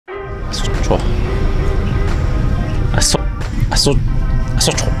좋아. асууж.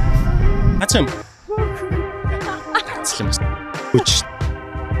 Хацам. Үч.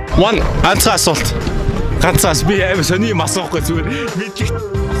 One ганцхан асуулт. Ганцаас би аим сони юм асуухгүй зүгээр. Мэдлэг.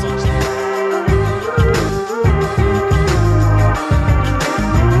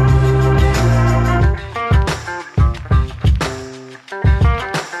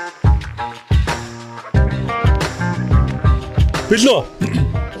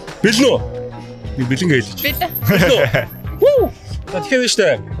 Бэлнөө. Би бэлэн гэлж. Бэлнөө. Вуу. Тэгэхээр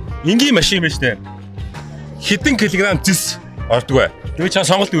штэ. Энгийн машин байна штэ. Хэдэн килограмм зис ордог вэ? Тэгээ чам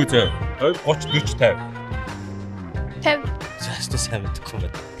сонголт өгөө. 20 30 40 50. 50. Заастаа сайн мэдхгүй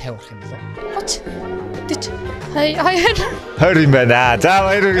байна. 50 урах юм болоо. 30 40 20 юм байна. За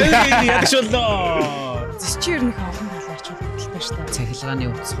баяр. Ядчихлоо. Зис чи ер нь олон талаарч болтой шүү дээ. Цахилгааны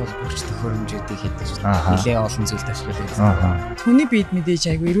утас бол бүрч төхөөрөмжүүдийг хийдэг шүү дээ. Нилээ олон зүйлд ашиглаад. Түүний биед мэдээж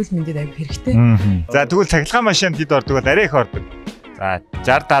айгүй эрүүл мэндэд айгүй хэрэгтэй. За тэгвэл цахилгаан машинд хэд ордог вэ? Арай их ордог. За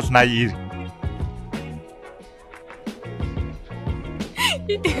 60 70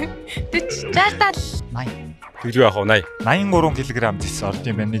 80 90. Тэглүү яах вэ? 83 кг зис орд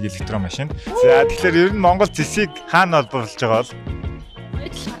юм байна нэг электрон машинд. За тэгэхээр ер нь Монгол зисийг хаана олборлож байгаа бол?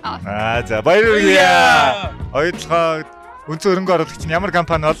 За баяр хүргэе. Оюутлогоо үнцэн хөрөнгө оруулагч нь ямар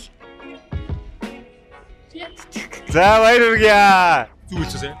компани бол? За баяр хүргэе.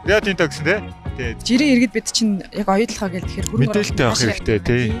 Зүгэлцээ. Риотинто гэсэн тий. Жирийн иргэд бид чинь яг оюутлогоо гэл тэгэхээр хөрөнгө мэдээлэлтэй авах хэрэгтэй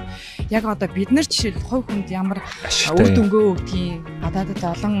тий. Яг одоо бид нар жишээл хувь хүнд ямар үр дүнгөө өгдгийг гадаадд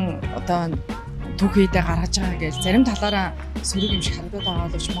олон одоо түүхийдээ гаргаж байгаа гэж зарим талаараа сөрөг юм шиг харагдаад байгаа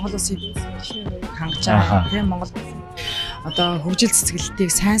боловч Монгол улсын хангаж байгаа тийм Монгол одоо хөгжил цэцгэлтийг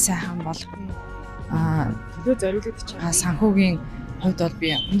сайхан болгох төлөө зориулагдж байгаа санхүүгийн хувьд бол би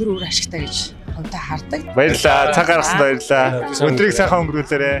өндөр үр ашигтай гэж хувьдаа хардаг. Баярлалаа. Цаг гаргасан баярлалаа. Өдрийг сайхан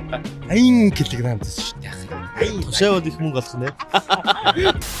өнгөрүүлээрэй. 80 кг зис шүү дээ. Тушаавал их мөнгө олох нэ.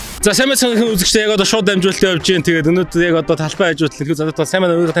 За сайн мэцэн үзэгчтэй яг одоо шууд дамжуулалтаа явж гин. Тэгээд өнөөдөр яг одоо талбай хажууд төлөв задад сайн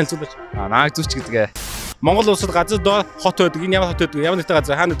маань өөрөө танилцуулаач. Нааг зүвч гэдэг. Монгол улсад газар доо хот байдаг. Энэ ямар хот байдаг? Ямар нэгтэй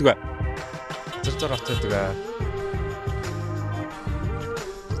газар хаана байдаг вэ? Зэр хот байдаг.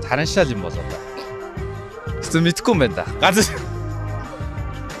 Тараншаал юм болоо да. Эсвэл мэдгүй юм байна да. Газар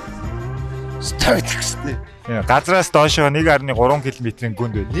Стойт гэжтэй. Газраас доошоо 1.3 км-ийн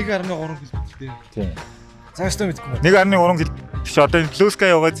гүнд байна. 1.3 км тийм. Тийм. Цаашдаа мэдгүй юм. 1.3 км биш одоо энэ Плюска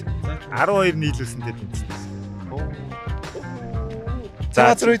яваад 12 нийлүүлсэн дээр тэнцсэн. За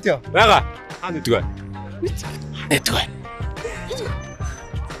газар үйд яа. Бага. Хаана идэг вэ? Идэг вэ?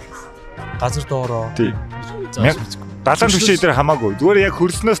 Газар доороо. Тийм. 70 төвшөө дээр хамаагүй. Зүгээр яг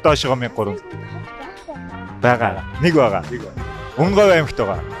хөрснөөс доошоо 1.3 байгаа. Нэг байгаа. Өмнөговь аймагт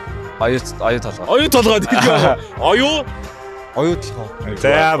байгаа. Оюу толгой гэдэг. Оюу толгой.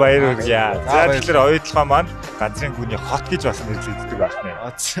 За баяр хүргэе. За тэгэхээр оюутлогоо маань газрын гүний хот гэж бас нэрлэгддэг байх нэ.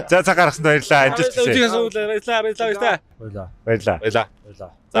 За цаг гаргасанд баярлалаа. Амжилт хүсье.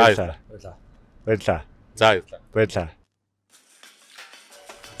 Баярлалаа.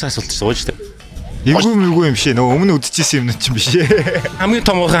 За асуулт сууж таа. Эвгүй юм шээ. Нөгөө өмнө үдчихсэн юм чинь биш ээ. Хамгийн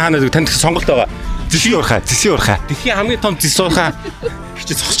том уурхай хаана гэдэг танд сонголт байгаа. Зэсийн уурхай. Дэлхийн хамгийн том зэс уурхай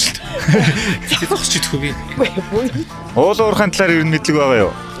хичээ зогсчихлоо. Зогсчихдгүй би. Уулын уурхайн талаар ер нь мэдлэг байгаа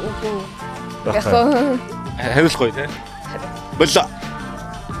юу? Хариулахгүй тий. Боллоо.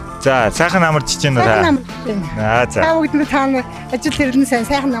 За сайхан амарч чинь та. За. Та бүгд таана ажил хэрэглэн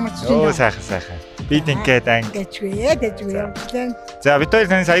сайхан амарч чинь. Оо сайхан. Бид ингээд дэжгүй. За бид хоёр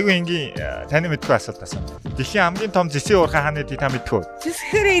танаас айгүй энгийн таны мэдгүй асуулт асуув. Дэлхийн хамгийн том зэсийн уурхай хаана гэдгийг та мэдгүй үү?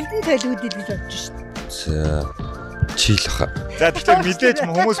 Зэсхээр эрдэнэ толгойд гэж бодож шүү дээ. За чийлх. За тэгэхээр мэдээж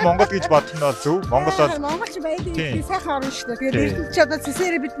хүмүүс Монгол гэж бодох нь бол зөв. Монгол бол Монголч баялаг сайхан орно шүү дээ. Тэгээд эрдэнэ ч одоо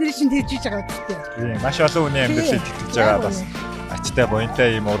зэсээр бидний чинь тэгжиж байгаа гэдэг. Тийм маш олон хүний амьдралыг тэтгэж байгаа бас ачтай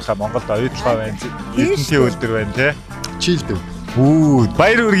буянтай ийм уурхай Монголд оюутлогоо байна. Эрдэнэтийн үйлдвэр байна тий. Чийлдэв.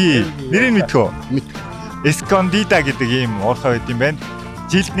 Баяр хүргэе. Нэрийг мэдхөө? Эскондида гэдэг ийм уурхай байт юм байна.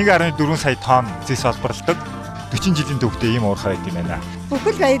 Жилд 1.4 сая тонн зэс олборлдог. 40 жилийн төвхтэй ийм уурхай байт юм байна.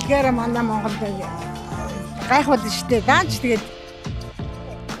 Бүхэл баялгаараа манай Монголд гайхвал шүү дээ. Даанч тэгээд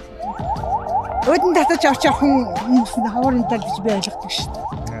өдөн татаж авч явах хүн хаврын тал гэж би ойлгодог шүү дээ.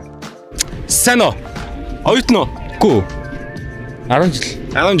 Сайн уу? Оюутан уу? Гүү.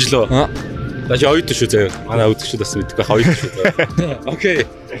 10 жил үү? Даж оюутан шүү заяа. Манай өдөгчд бас мэддэг байх оюутан шүү заяа. Окей.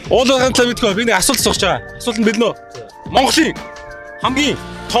 Уулын талаар мэдгүй. Би нэг асуулт асууж байгаа. Асуулт нь бэлнэ үү? Монголын хамгийн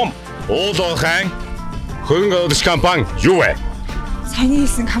том уулын хөрөнгө оруулагч компани юу вэ? Сайн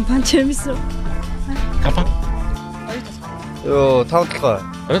хэлсэн компани ч юм уу? Компани? Йоо, тавдлаа.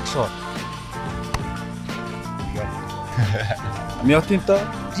 Оюутлогоо. Риотинто.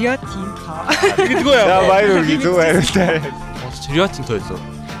 Рио Тинто. Тэгэлгүй яа. За баяр үргээ зөв байртай. Рио Тинто байлоо.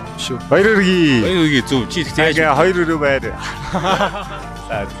 Шүү. Баяр үргээ. Баяр үргээ зөв. Чи их яаж хоёр өрөө байр.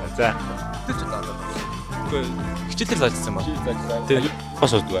 За. Үгүй хичээлээр заажсан ба. тэг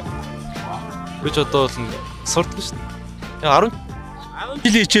бас удаа. Би ч одоо бол сурдаг шүү дээ. 10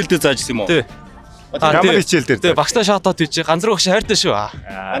 жилийн хичээлдээ заажсан юм уу? Тий. Ямар хичээл дээр? Тэгээ багштай шатаад тийч ганц руу багш хайртай шүү.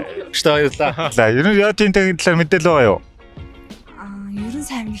 Штэ баярлаа. За ер нь Риотинтгийн талаар мэдээлэл байгаа юу? Ер нь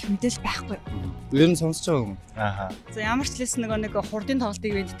сайн их мэдээлэл байхгүй. Ер нь сонсож байгаа юм. Ааха. За ямар ч лээс нэг хурдын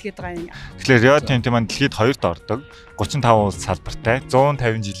тоглолтыг бэлтгээд байгаа юм. Тэгэхээр Риотинт маань дэлхийд 2-т ордог. 35 улс салбартай,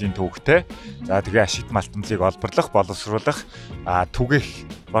 150 жилийн түүхтэй. За тэгээ ашигт малтамлыг олборлох, боловсруулах,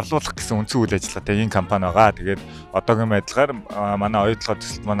 түгээх, борлуулах гэсэн үндсэн үйл ажиллагаатай энэ компани байгаа. Тэгээд одоогийн байдлаар манай оюутлогоо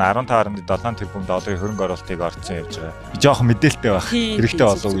төсөлт манай 15.7 тэрбум долларын хөрөнгө оруулалтыг орцсон явж байгаа. Би жоохон мэдээлэлтэй байх хэрэгтэй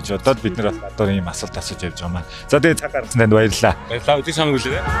болов гэж бодоод бид нар одоо ийм асуулт асууж явж байгаа маань. За тэгээ цаг гаргасан танд баярлалаа. Баярлалаа. Өдөрт санаг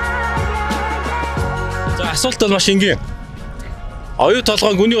үлээ. За асуулт бол маш энгийн. Оюу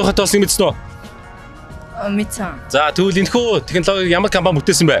толгойн гүний хот болсон мэдсэн үү? Мэдсэн. За тэгвэл энэхүү технологиг ямар компани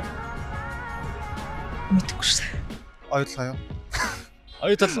бүтээсэн бэ? Мэдгүй шүү. Ойлгоо юу?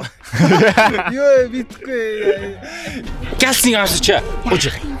 Оюу толгой. Юу мэдгүй. Галсын аашч.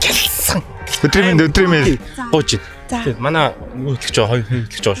 Гууж. Галсан. Өдрийн Гууж. За. Манай хөтлөгч хоёр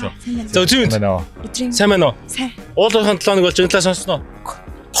хөтлөгч байгаа шүү. За өдрийн байна уу? сайн байна уу? Сайн. Уулуурхын 7 хоног болж энэ талаа сонсноо.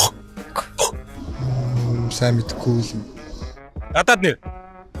 Сайн мэдгүй юм. Гадаад нэр.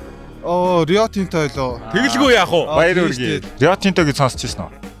 Рио Тинто байлоо. Тэгэлгүй яах вэ? Баяр үргээ. Риотинто гэж сонсч ирсэн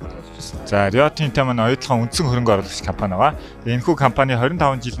үү? За Риотинто маань оюутлогын үндсэн хөрөнгө оруулагч компани байгаа. Энэхүү компани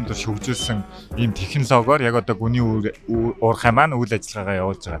 25 жилийн турш хөгжүүлсэн ийм технологиор яг одоо гүний уурхай маань үйл ажиллагаагаа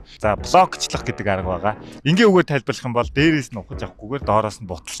явуулж байгаа. За блокчлах гэдэг арга байгаа. Ингийн үгээр тайлбарлах юм бол дээрээс нь ухаж авахгүйгээр доороос нь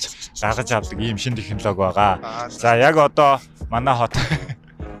буталж гаргаж авдаг ийм шинэ технологи байгаа. За яг одоо манай хот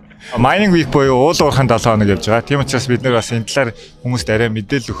Mining Week буюу уул уурхайн 7 хоног явж байгаа. Тийм учраас бид нар бас энэ талаар хүмүүст арай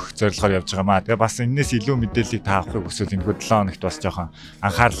мэдээлэл өгөх зорилгоор явж байгаа маа. Тэгээ бас энэс илүү мэдээллийг та авахыг хүсвэл энэ 7 хоногт бас жоохон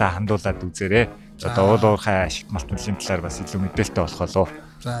анхаарлаа хандуулад үзээрэй. Одоо уул уурхай ашигт малтмалын талаар бас илүү мэдээлэлтэй болох болов.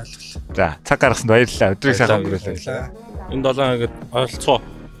 За ойлголоо. За цаг гаргасанд баярлалаа. Өдрийг сайхан өнгөрүүлээ. Энэ 7 хоногт оролцоо.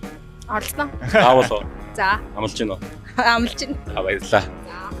 Орлоо. Заавал. За. Амлж гинөө. Амлж гин. Баярлалаа.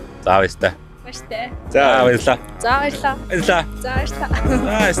 За баярлалаа. Баштай. За баярлалаа. За баярлалаа. Баярлалаа. За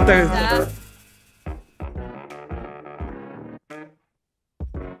баярлалаа. За баярлалаа.